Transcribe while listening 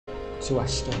to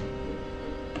Esther.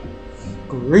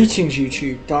 Greetings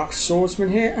YouTube, Dark Swordsman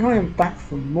here, and I am back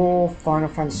for more Final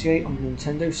Fantasy VIII on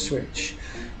Nintendo Switch.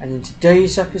 And in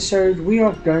today's episode we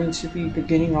are going to be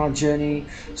beginning our journey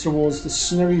towards the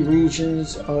snowy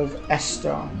regions of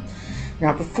Esthar.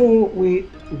 Now before we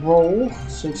roll,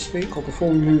 so to speak, or before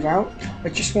we move out, I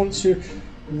just want to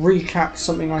recap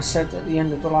something I said at the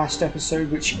end of the last episode,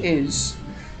 which is,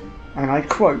 and I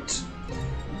quote,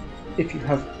 if you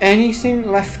have anything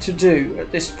left to do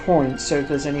at this point, so if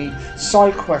there's any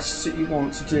side quests that you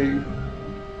want to do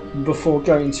before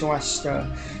going to Esthar,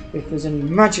 if there's any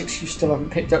magics you still haven't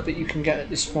picked up that you can get at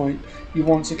this point, you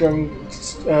want to go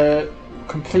and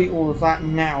complete all of that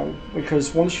now,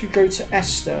 because once you go to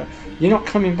Esthar, you're not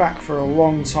coming back for a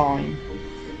long time.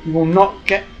 You will not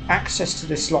get access to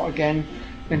this lot again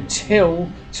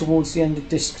until towards the end of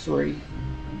Disc 3.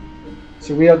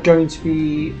 So we are going to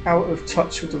be out of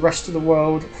touch with the rest of the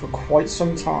world for quite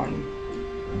some time.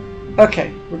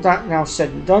 Okay, with that now said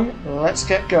and done, let's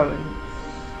get going.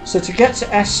 So to get to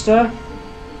Esthar,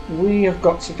 we have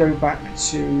got to go back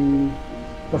to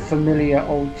the familiar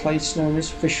old place known as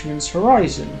Fisherman's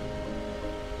Horizon.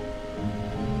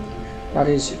 That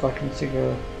is, if I can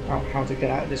figure out how to get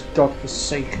out of this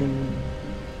godforsaken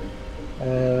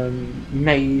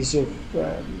maze of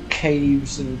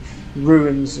caves and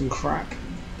ruins and crap.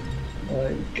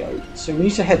 There we go. So we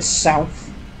need to head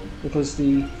south because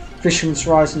the Fisherman's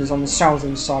Horizon is on the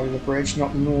southern side of the bridge,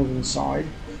 not the northern side.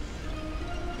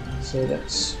 So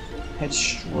let's head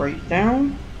straight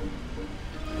down.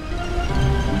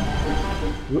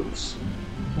 Whoops,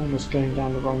 almost going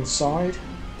down the wrong side.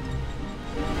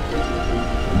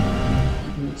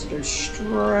 Let's go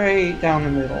straight down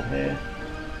the middle here.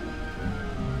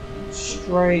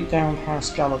 Straight down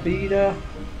past Galabida,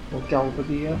 or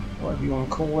Galbadia, whatever you want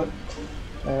to call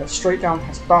it. Straight down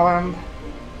past Balamb.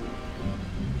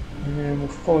 And then we'll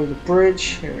follow the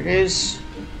bridge. Here it is.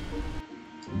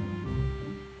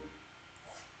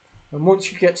 And once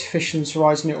you get to Fisherman's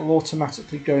Horizon, it will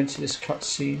automatically go into this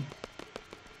cutscene.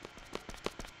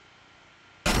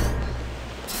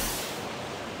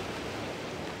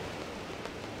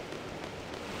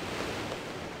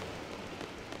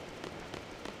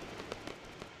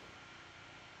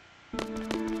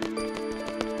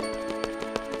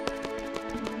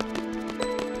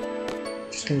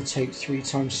 Going to take 3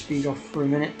 times speed off for a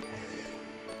minute,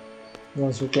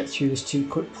 otherwise we'll get through this too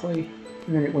quickly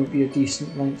and then it won't be a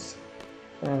decent length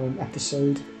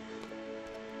episode.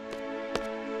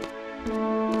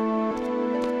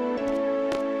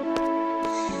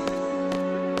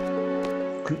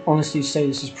 I can honestly say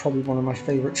this is probably one of my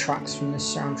favourite tracks from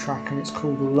this soundtrack, and it's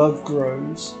called Love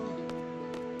Grows.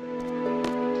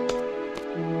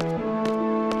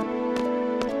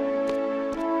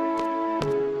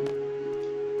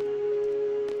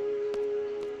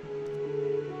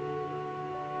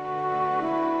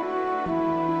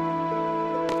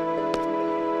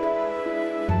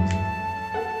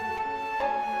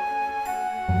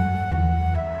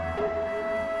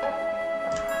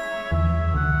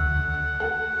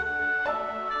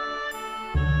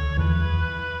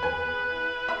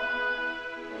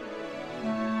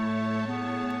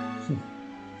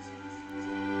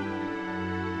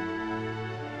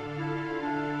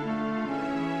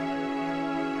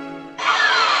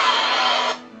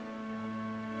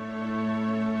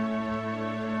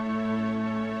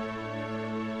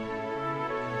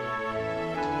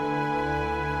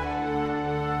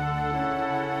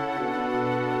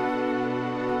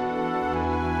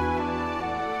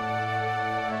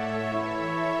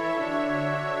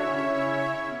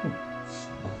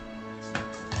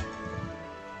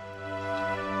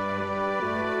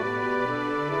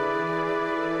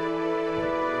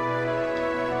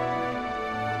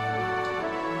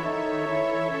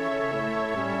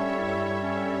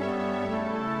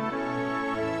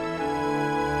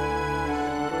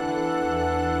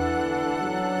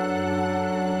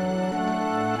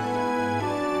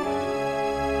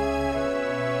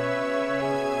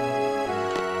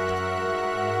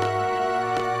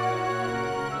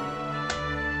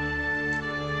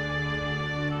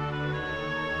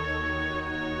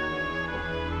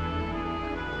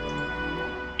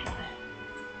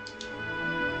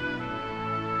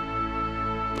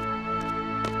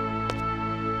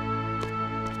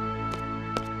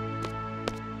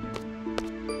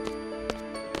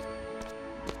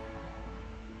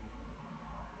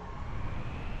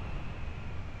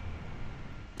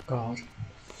 God.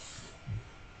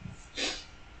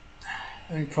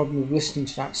 The only problem with listening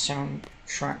to that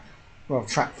soundtrack, well,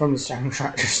 track from the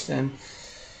soundtrack just then,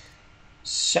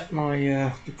 set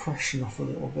my depression off a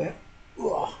little bit.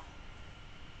 Ugh.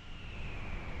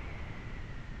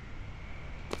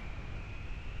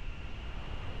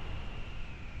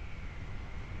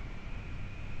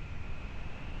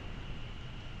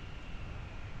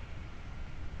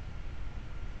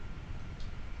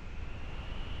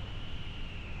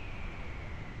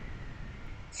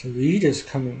 The leader's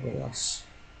coming with us.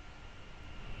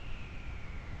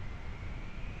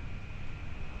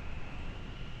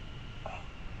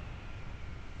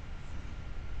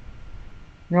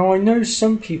 Now I know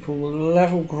some people will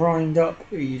level grind up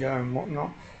Ida and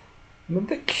whatnot. I'm a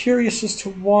bit curious as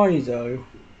to why though.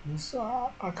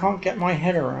 I can't get my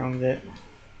head around it.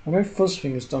 I know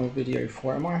Fuzzfinger's done a video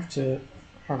for it. I might have to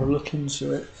have a look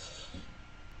into it.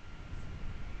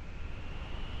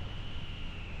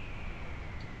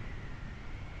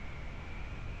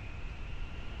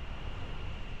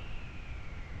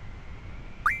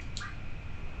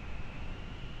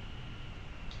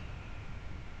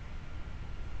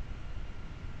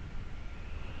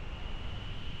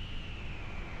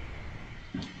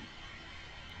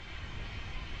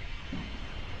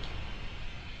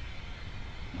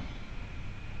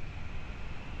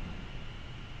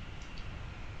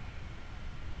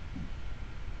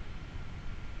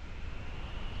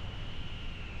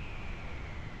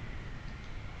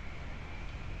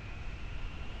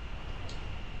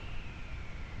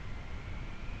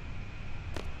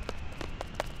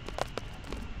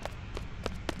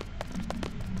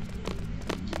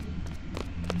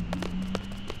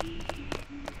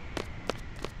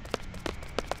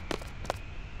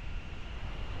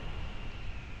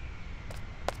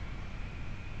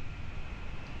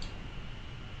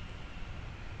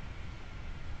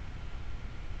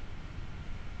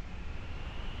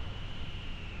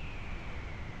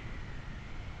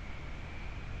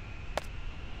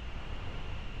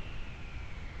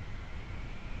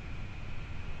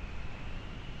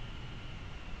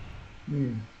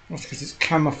 That's because it's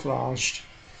camouflaged.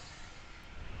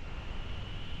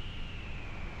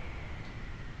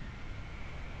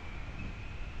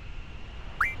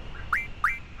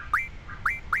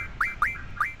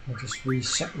 I'll just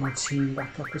reset my team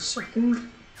back up a second.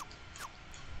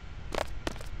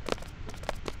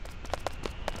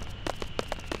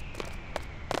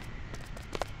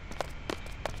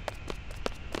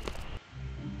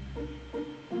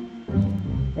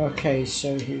 Okay,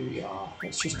 so here we are.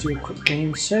 Let's just do a quick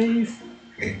game save.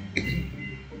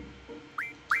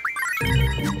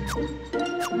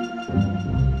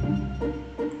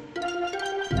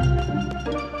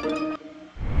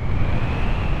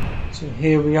 So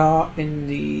here we are in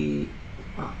the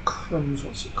crumbs,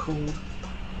 what's it called?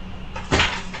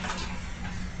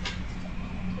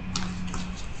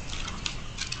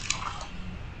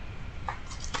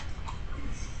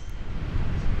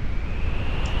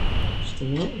 Just a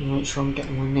minute, make sure I'm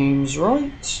getting my names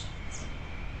right.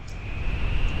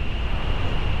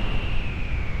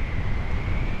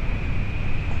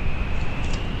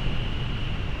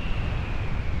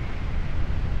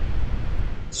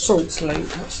 Salt Lake,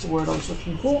 that's the word I was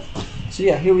looking for. So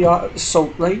yeah, here we are at the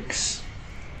Salt Lakes.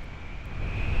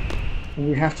 And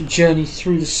we have to journey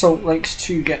through the Salt Lakes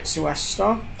to get to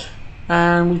Esthar.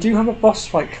 And we do have a boss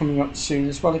fight coming up soon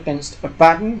as well against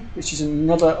Abaddon, which is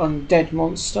another undead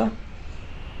monster.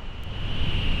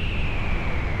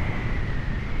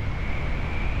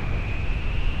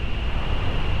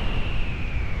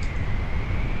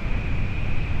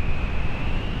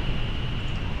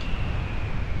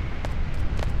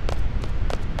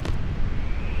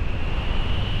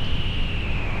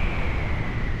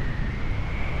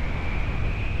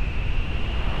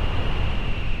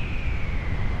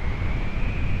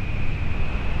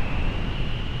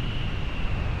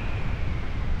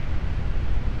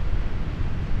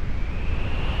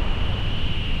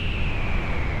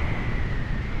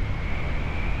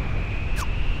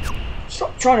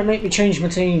 Stop trying to make me change my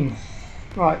team.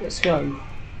 Right, let's go.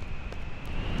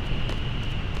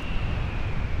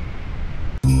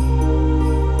 So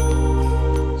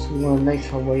we want to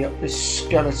make our way up this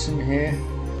skeleton here.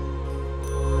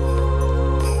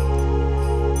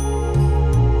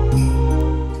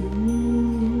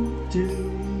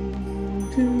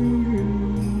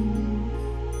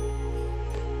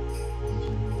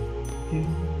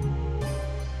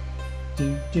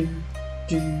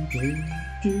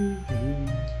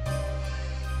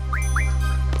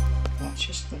 That's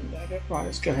just the negative. Right,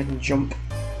 let's go ahead and jump.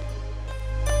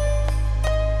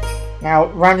 Now,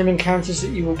 random encounters that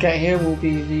you will get here will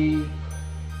be the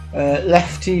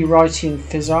lefty, righty, and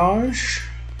visage.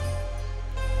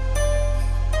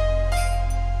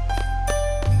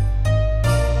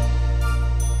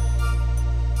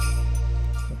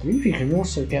 I believe you can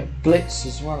also get blitz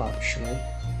as well, actually.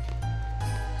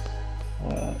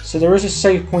 So there is a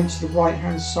save point to the right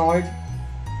hand side.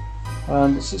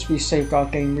 Since we saved our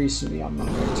game recently, I'm not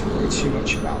going to worry too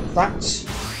much about that.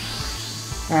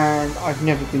 And I've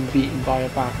never been beaten by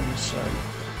Abaddon, so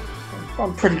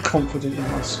I'm pretty confident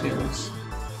in my skills.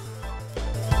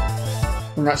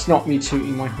 And that's not me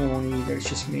tooting my horn either, it's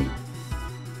just me.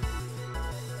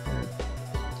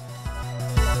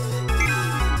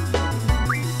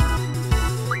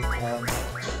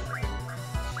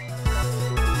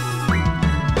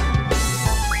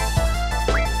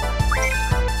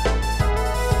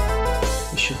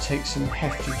 This should take some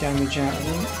hefty damage out of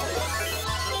him.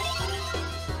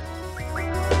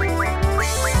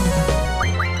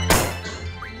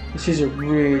 This is a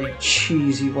really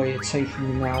cheesy way of taking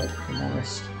him out, if I'm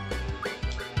honest.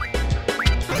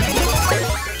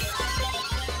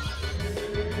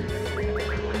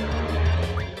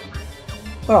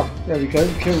 Oh, there we go,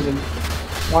 killed him.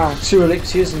 Wow, 2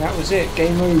 elixirs and that was it,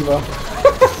 game over.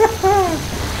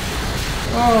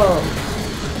 Oh,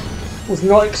 was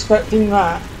not expecting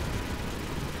that.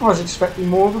 I was expecting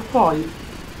more of a fight.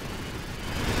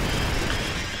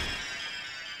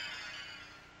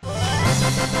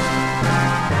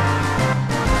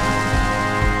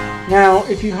 Now,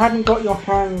 if you hadn't got your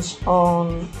hands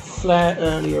on Flare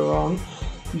earlier on,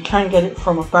 you can get it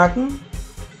from a Baden.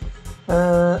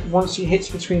 Once it hits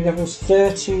between levels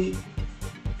 30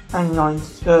 and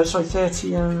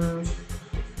 30 and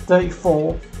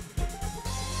 34.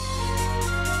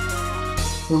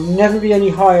 He'll never be any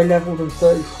higher level than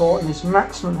 34, and his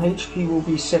maximum HP will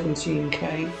be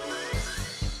 17k.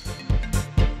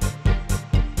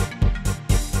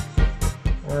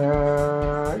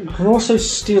 You can also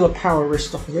steal a power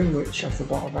wrist off of him, which I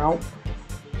forgot about.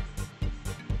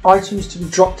 Items to be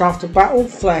dropped after battle,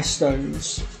 flare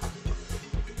stones.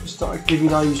 Just thought I'd give you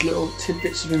those little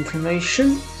tidbits of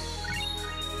information.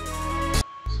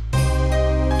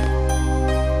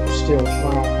 Still,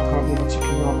 wow, I can't believe I took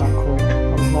him out that quick. I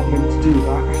was not meant to do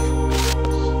that.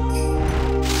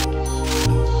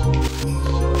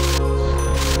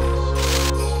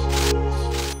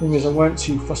 Thing is, I weren't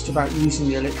too fussed about using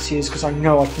the elixirs because I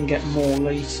know I can get more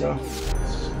later.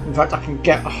 In fact, I can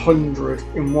get 100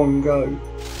 in one go.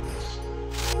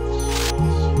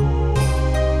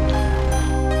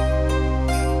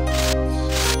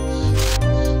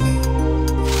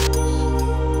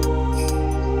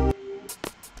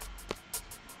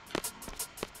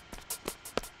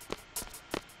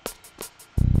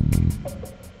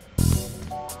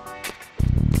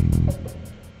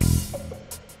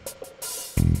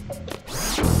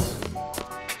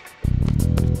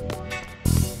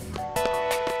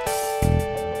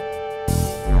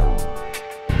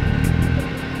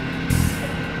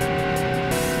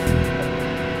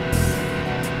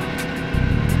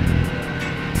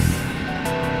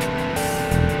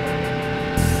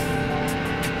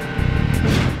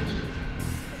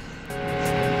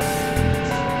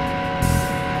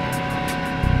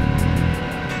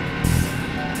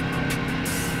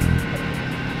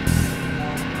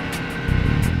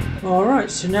 Alright,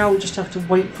 so now we just have to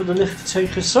wait for the lift to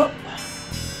take us up,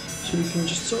 so we can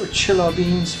just sort of chill our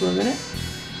beans for a minute.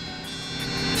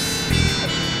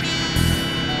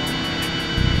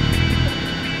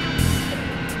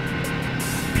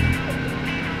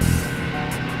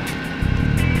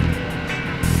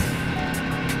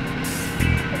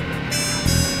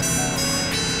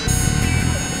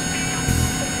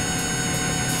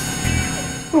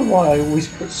 I don't know why I always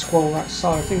put Squall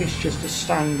outside. I think it's just a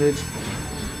standard.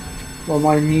 Well,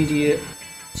 my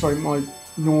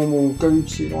normal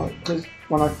go-to, like, because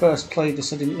when I first played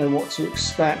this I didn't know what to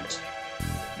expect.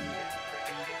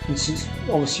 And since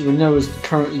obviously Renoa's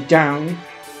currently down,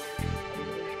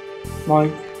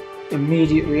 my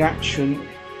immediate reaction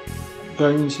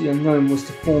going into the unknown was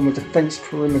to form a defense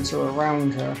perimeter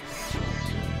around her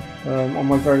on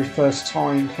my very first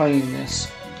time playing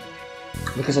this,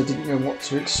 because I didn't know what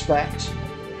to expect.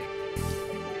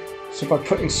 So by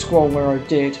putting Squall where I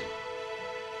did,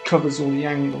 covers all the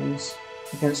angles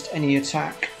against any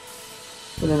attack.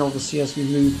 But then obviously as we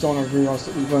moved on I realised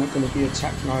that we weren't going to be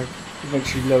attacked, and I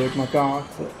eventually lowered my guard.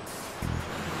 But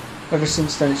ever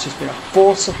since then it's just been a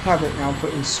force of habit now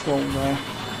putting Squall there.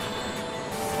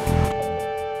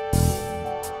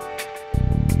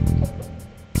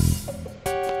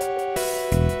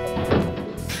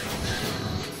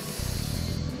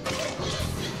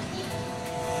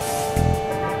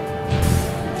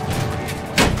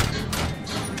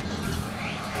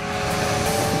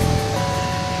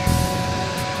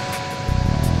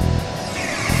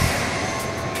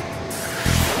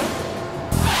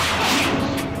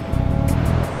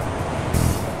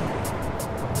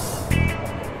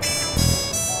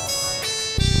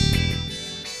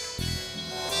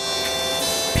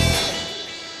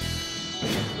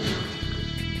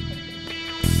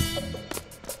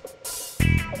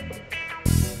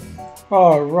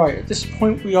 Alright, at this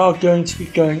point we are going to be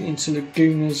going into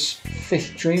Laguna's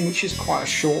fifth dream, which is quite a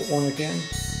short one again.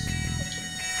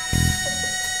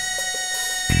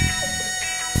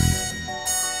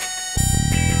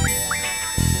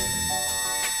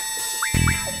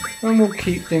 And we'll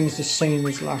keep things the same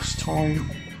as last time.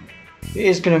 It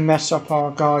is going to mess up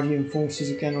our guardian forces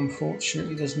again,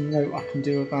 unfortunately. There's no I can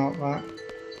do about that.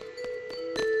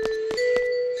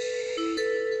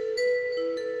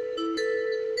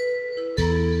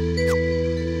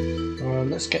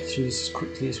 Let's get through this as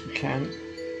quickly as we can.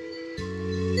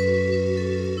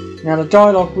 Now the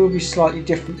dialogue will be slightly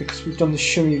different because we've done the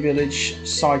Shumi village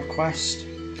side quest.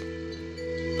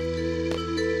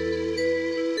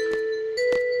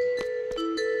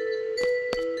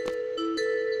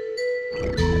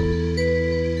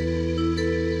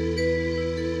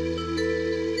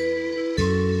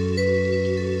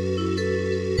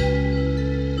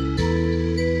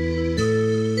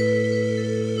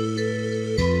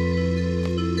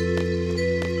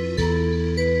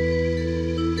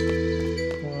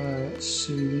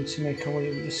 To make our way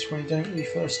over this way, don't we,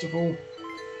 first of all,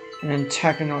 and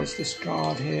antagonise this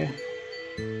guard here.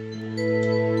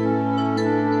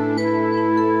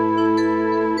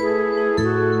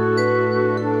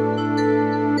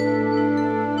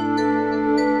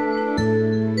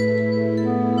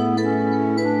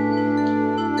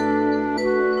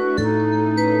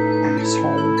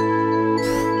 Asshole.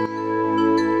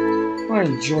 I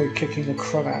enjoy kicking the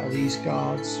crud out of these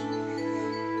guards.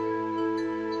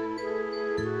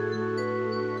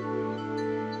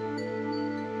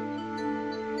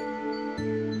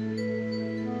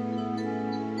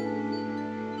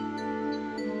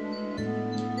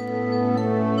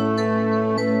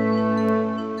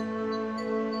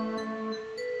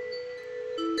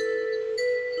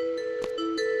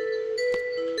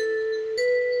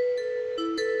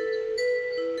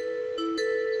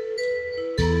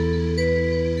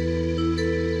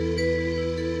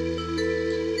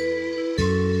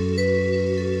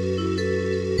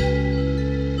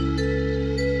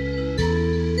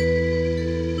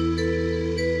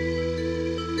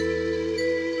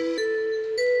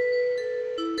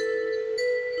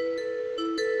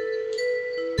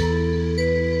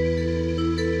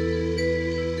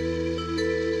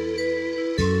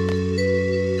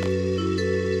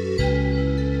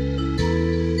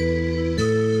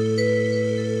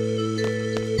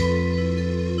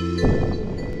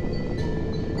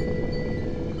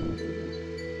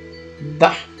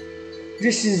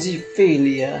 This is the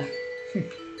failure. I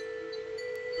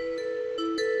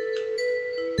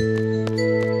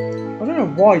don't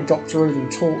know why Dr. Odin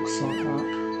talks like that.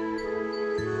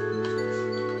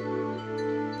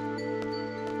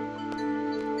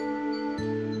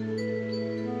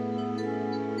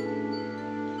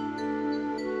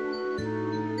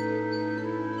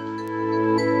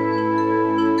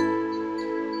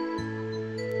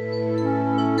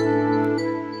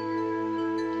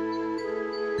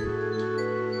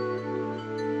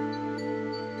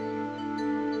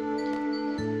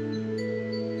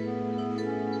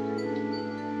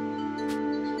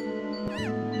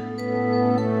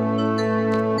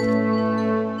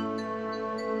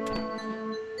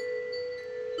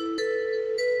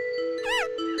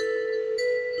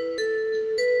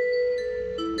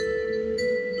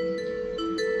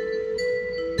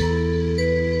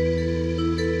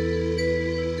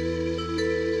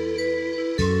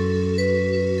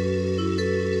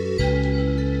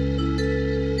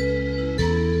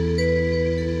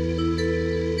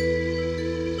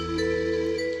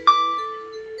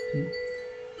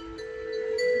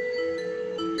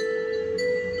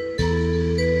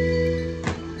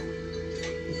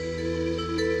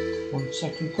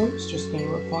 Second folks, just going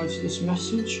to reply to this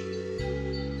message.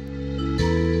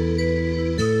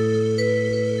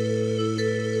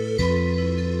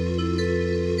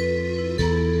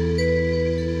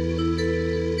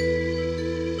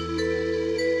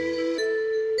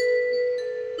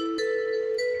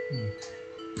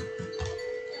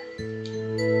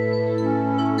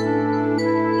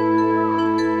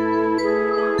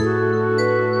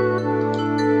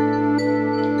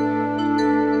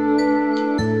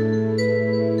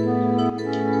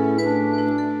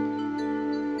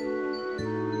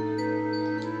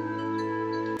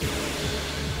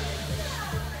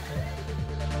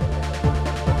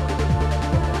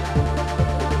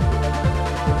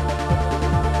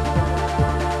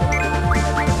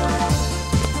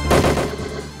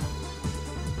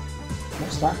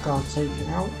 That guard taken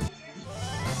out.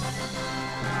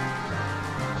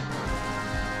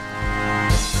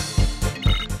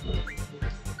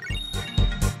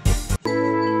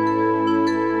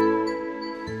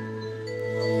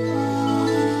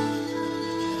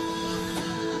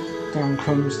 Damn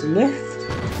comes the lift.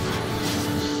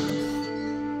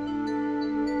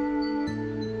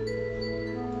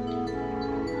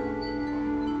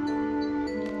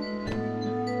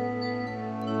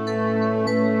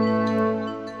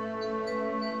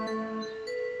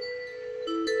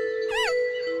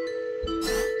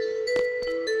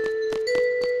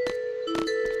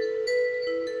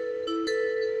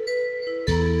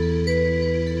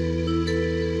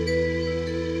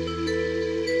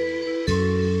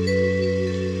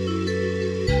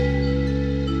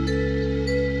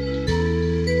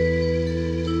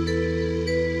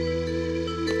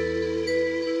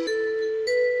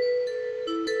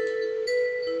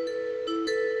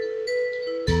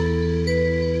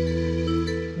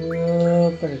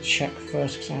 Better check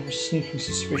first because I have a sneaking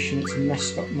suspicion it's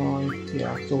messed up my...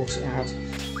 yeah, I thought it had.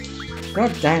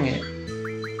 God dang it.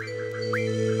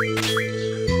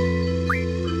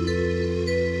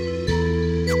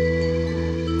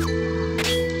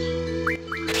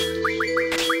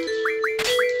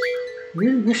 I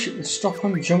really wish it would stop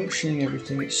on junctioning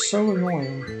everything, it's so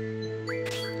annoying.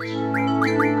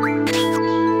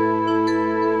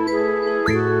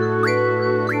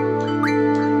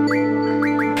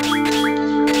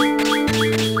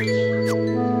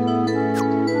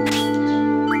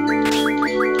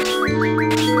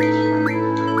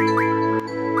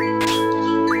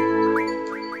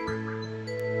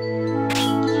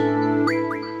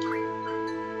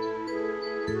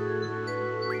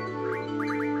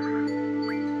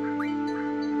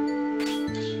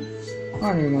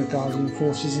 I know my guardian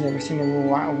forces and everything are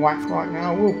all out of whack right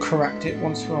now. We'll correct it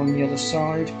once we're on the other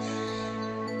side.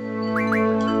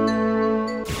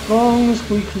 As long as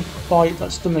we can fight,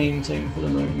 that's the main thing for the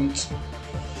moment.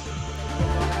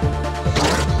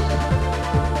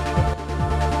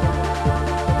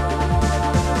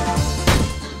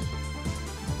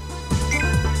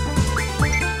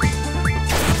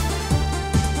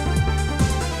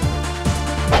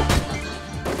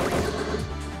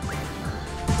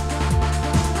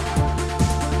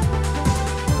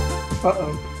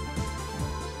 Uh-oh.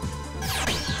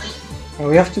 Now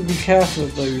we have to be careful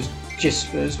of those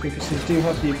Jispers because they do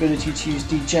have the ability to use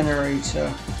Degenerator,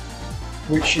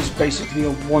 which is basically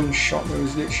a one-shot. There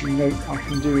is literally no I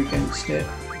can do against it.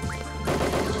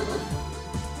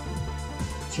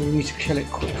 So we need to kill it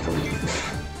quickly.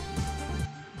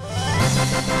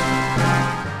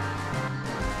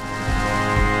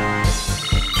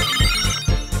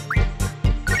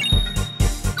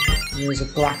 There's a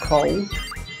black hole.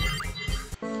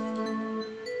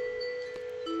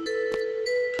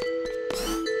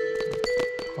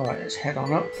 Alright, let's head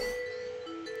on up.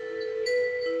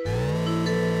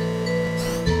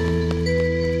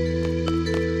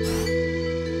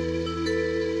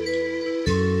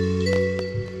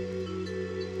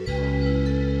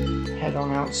 Head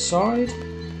on outside.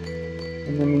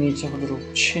 And then we need to have a little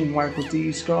chin wag with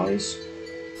these guys.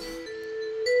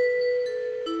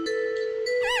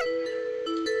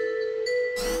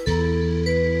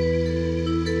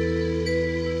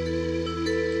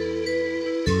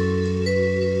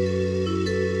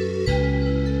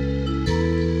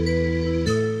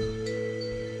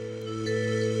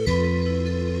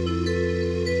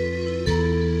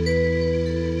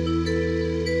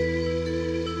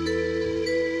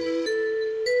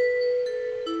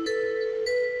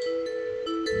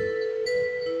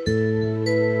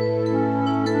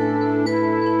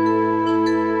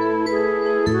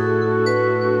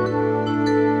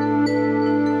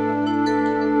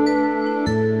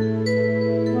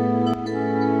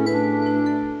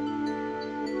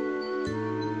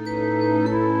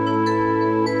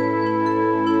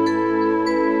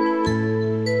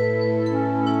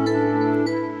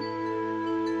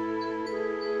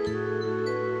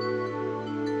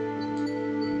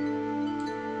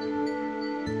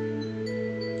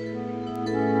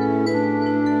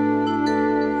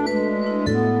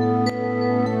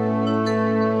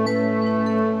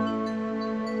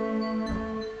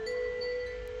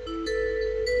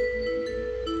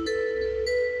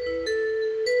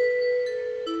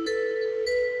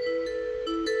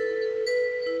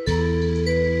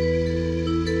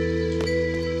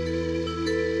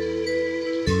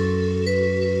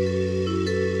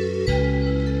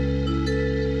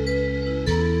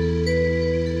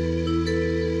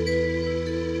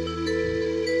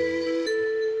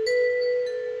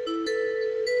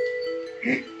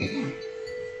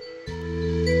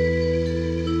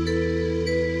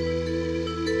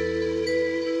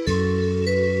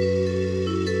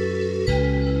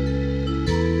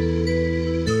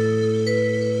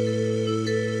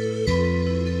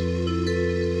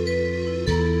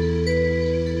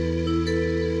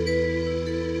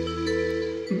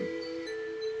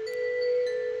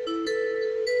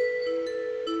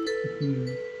 So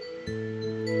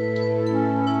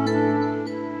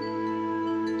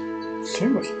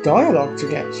much dialogue to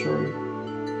get through.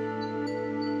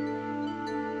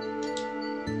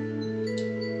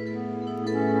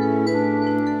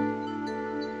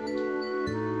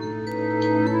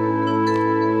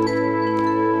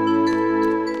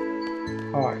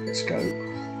 Alright, let's go.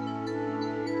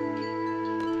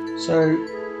 So,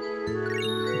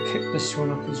 pick this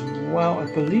one up as well. I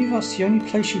believe that's the only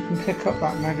place you can pick up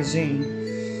that magazine.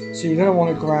 So you're going to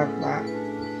want to grab that.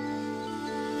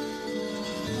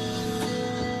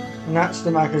 And that's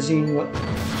the magazine that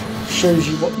shows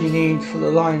you what you need for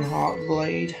the Lionheart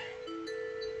blade.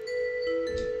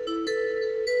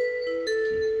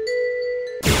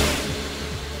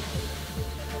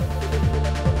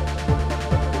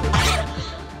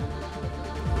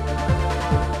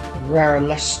 Rare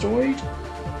Lestoid.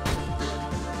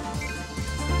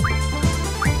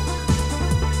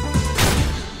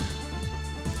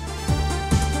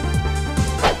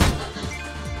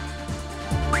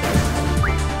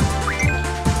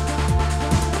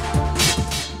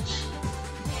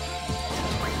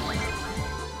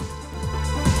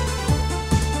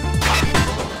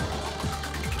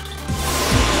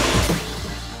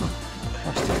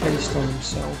 Paste on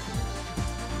himself.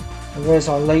 And there's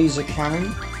our laser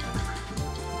cannon.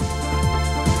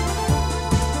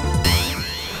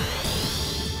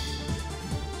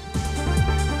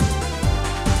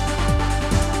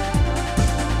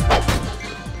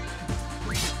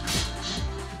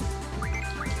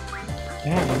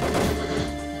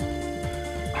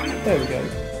 There we go.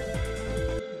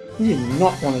 He did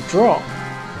not want to drop.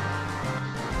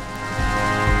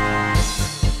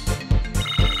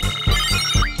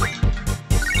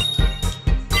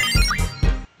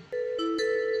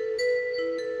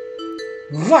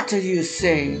 What are you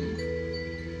saying?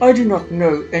 I do not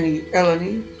know any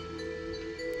Eleni.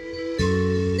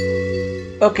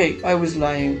 Okay, I was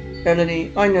lying.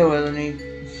 Eleni, I know Eleni.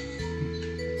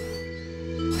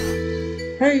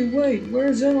 Hey, wait,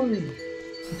 where's Eleni?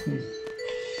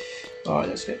 Alright,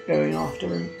 let's get going after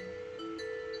him.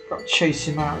 Got to chase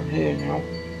him out of here now.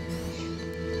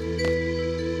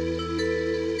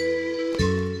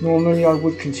 Normally I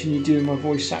would continue doing my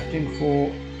voice acting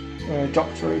for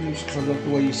Dr. Odin because I love the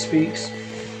way he speaks.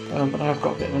 But I have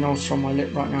got a bit of an ulcer on my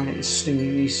lip right now and it is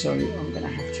stinging me, so I'm going to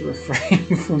have to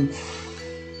refrain from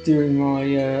doing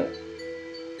my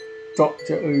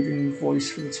Dr. Odin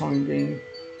voice for the time being.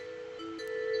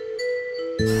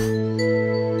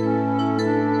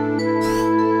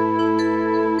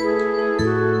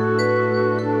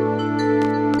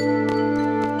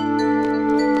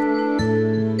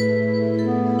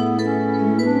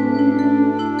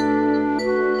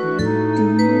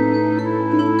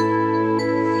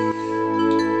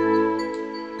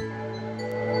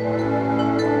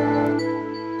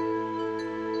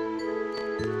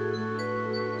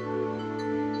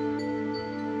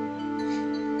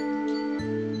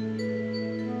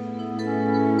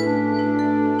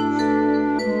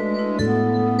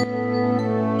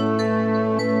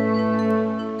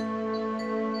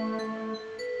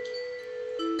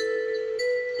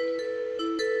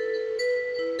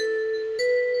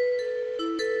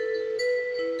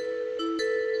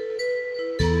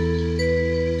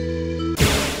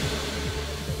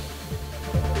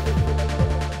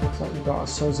 Got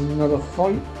ourselves another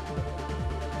fight.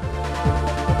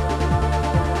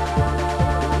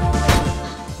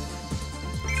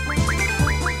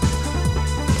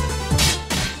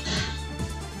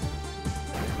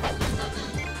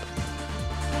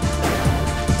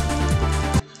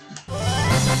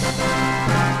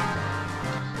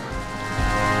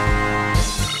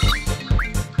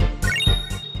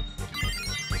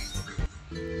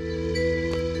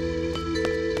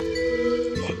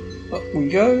 Up we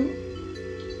go.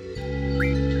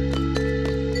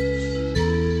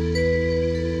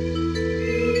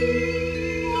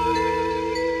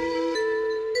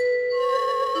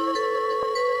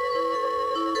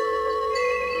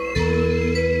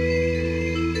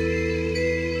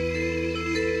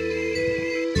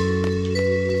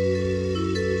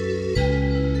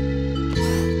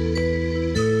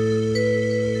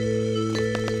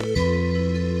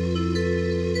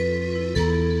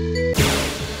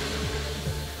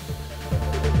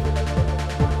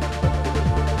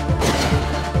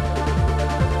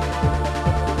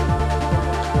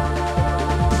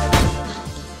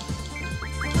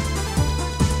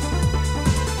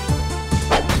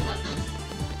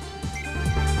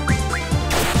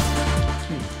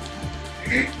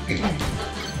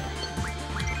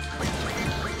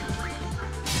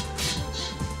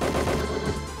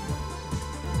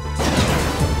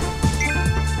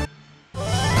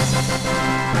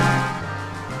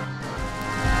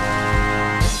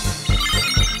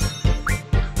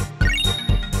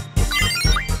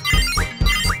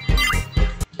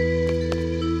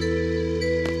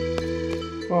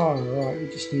 Alright, we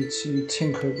just need to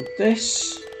tinker with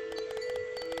this.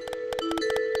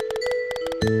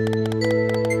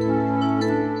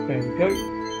 There we go.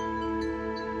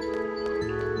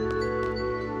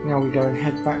 Now we go and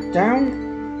head back down.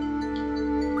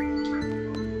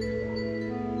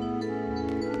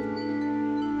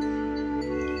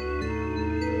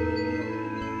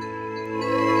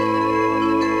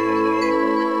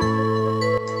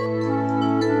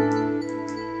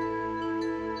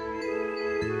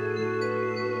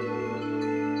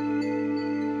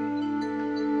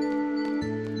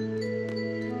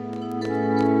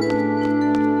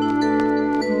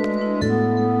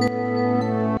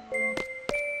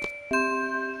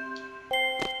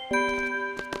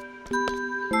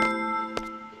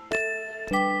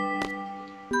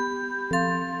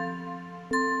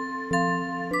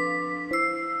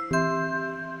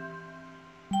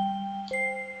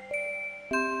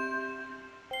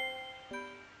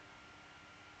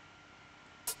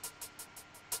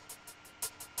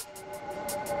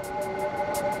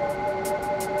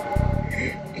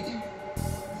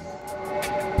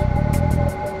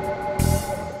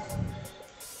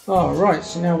 Alright,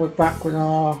 so now we're back with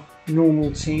our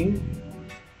normal team.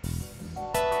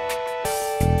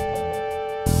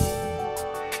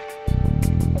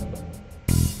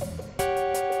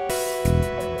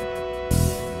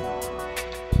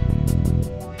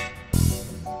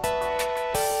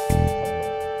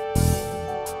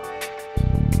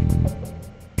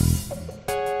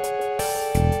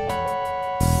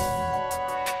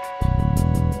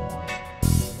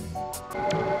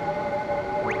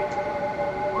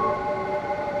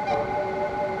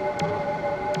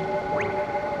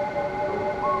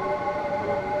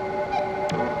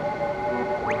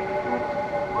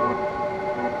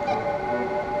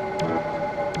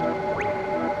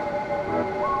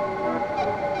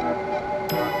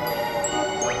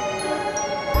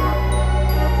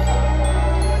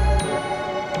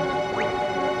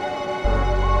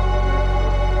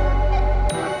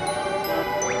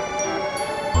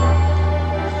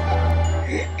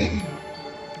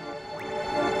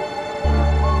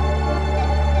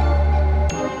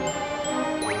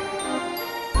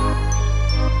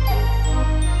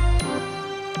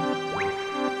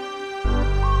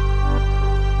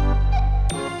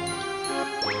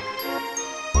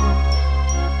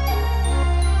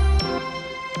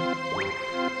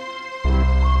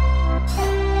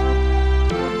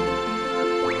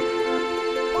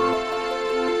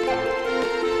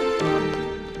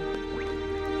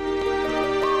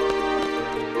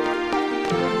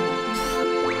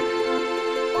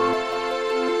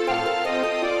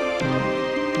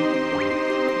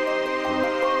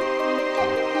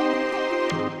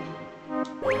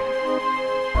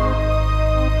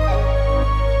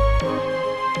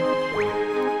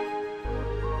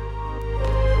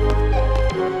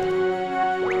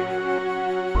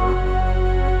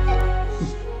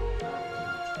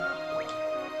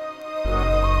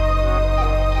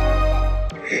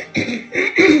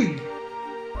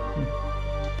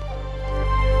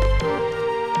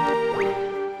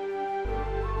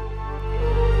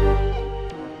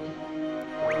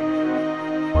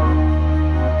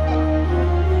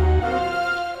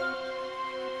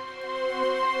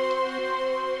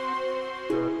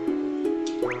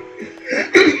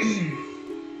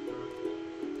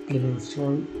 Getting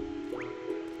through.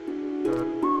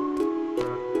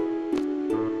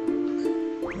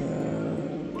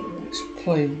 Let's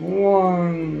play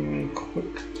one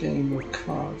quick game of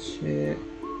cards here.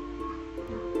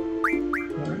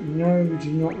 No, we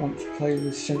do not want to play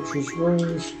with Central's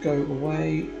rules. Go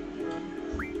away.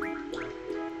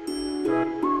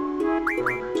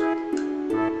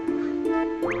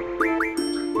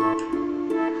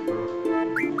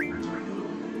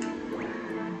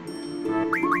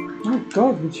 My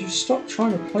God, would you stop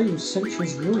trying to play with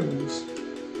Central's rules?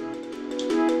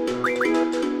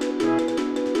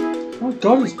 My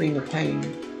God, he's being a pain.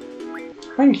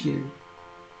 Thank you.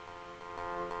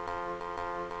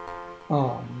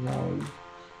 Oh no.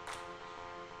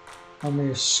 I may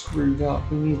have screwed up.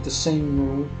 We need the same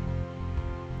rule.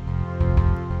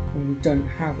 And we don't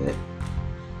have it.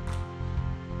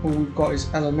 All we've got is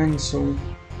elemental.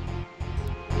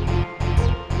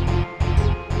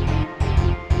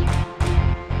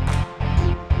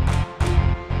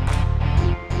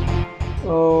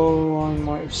 Oh, I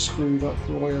might have screwed up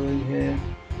royally here.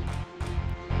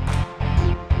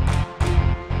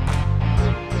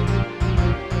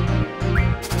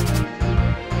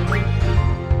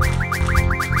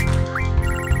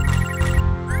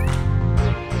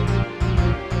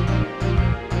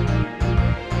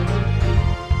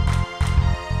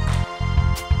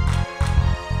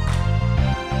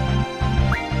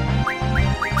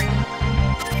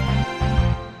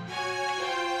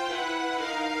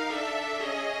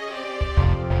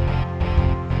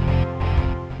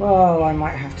 I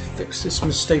might have to fix this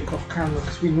mistake off camera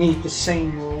because we need the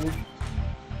same rule.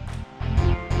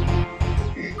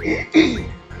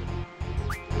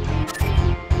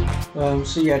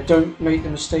 So yeah, don't make the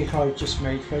mistake I just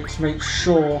made, folks. Make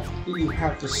sure that you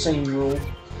have the same rule.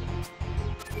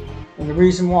 And the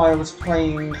reason why I was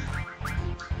playing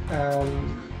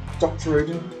Dr.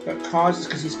 Odin cards is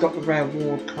because he's got the rare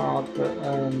ward card, but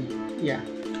yeah.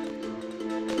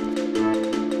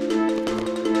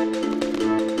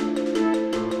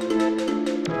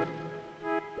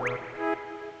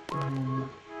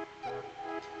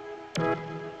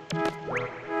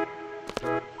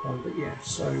 But yeah,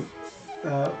 so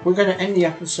we're going to end the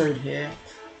episode here.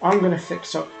 I'm going to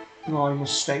fix up my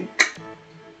mistake,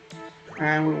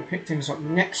 and we will pick things up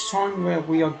next time, where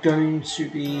we are going to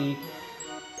be,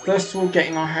 first of all,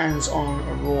 getting our hands on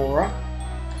Aurora,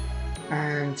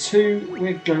 and 2,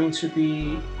 we're going to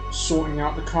be sorting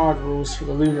out the card rules for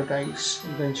the lunar base.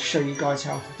 I'm going to show you guys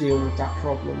how to deal with that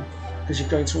problem, because you're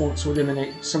going to want to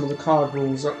eliminate some of the card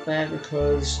rules up there,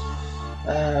 because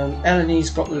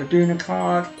Eleni's got the Laguna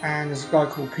card, and there's a guy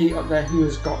called Pete up there who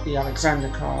has got the Alexander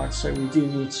card, so we do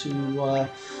need to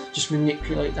just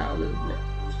manipulate that a little bit.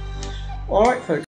 Alright folks.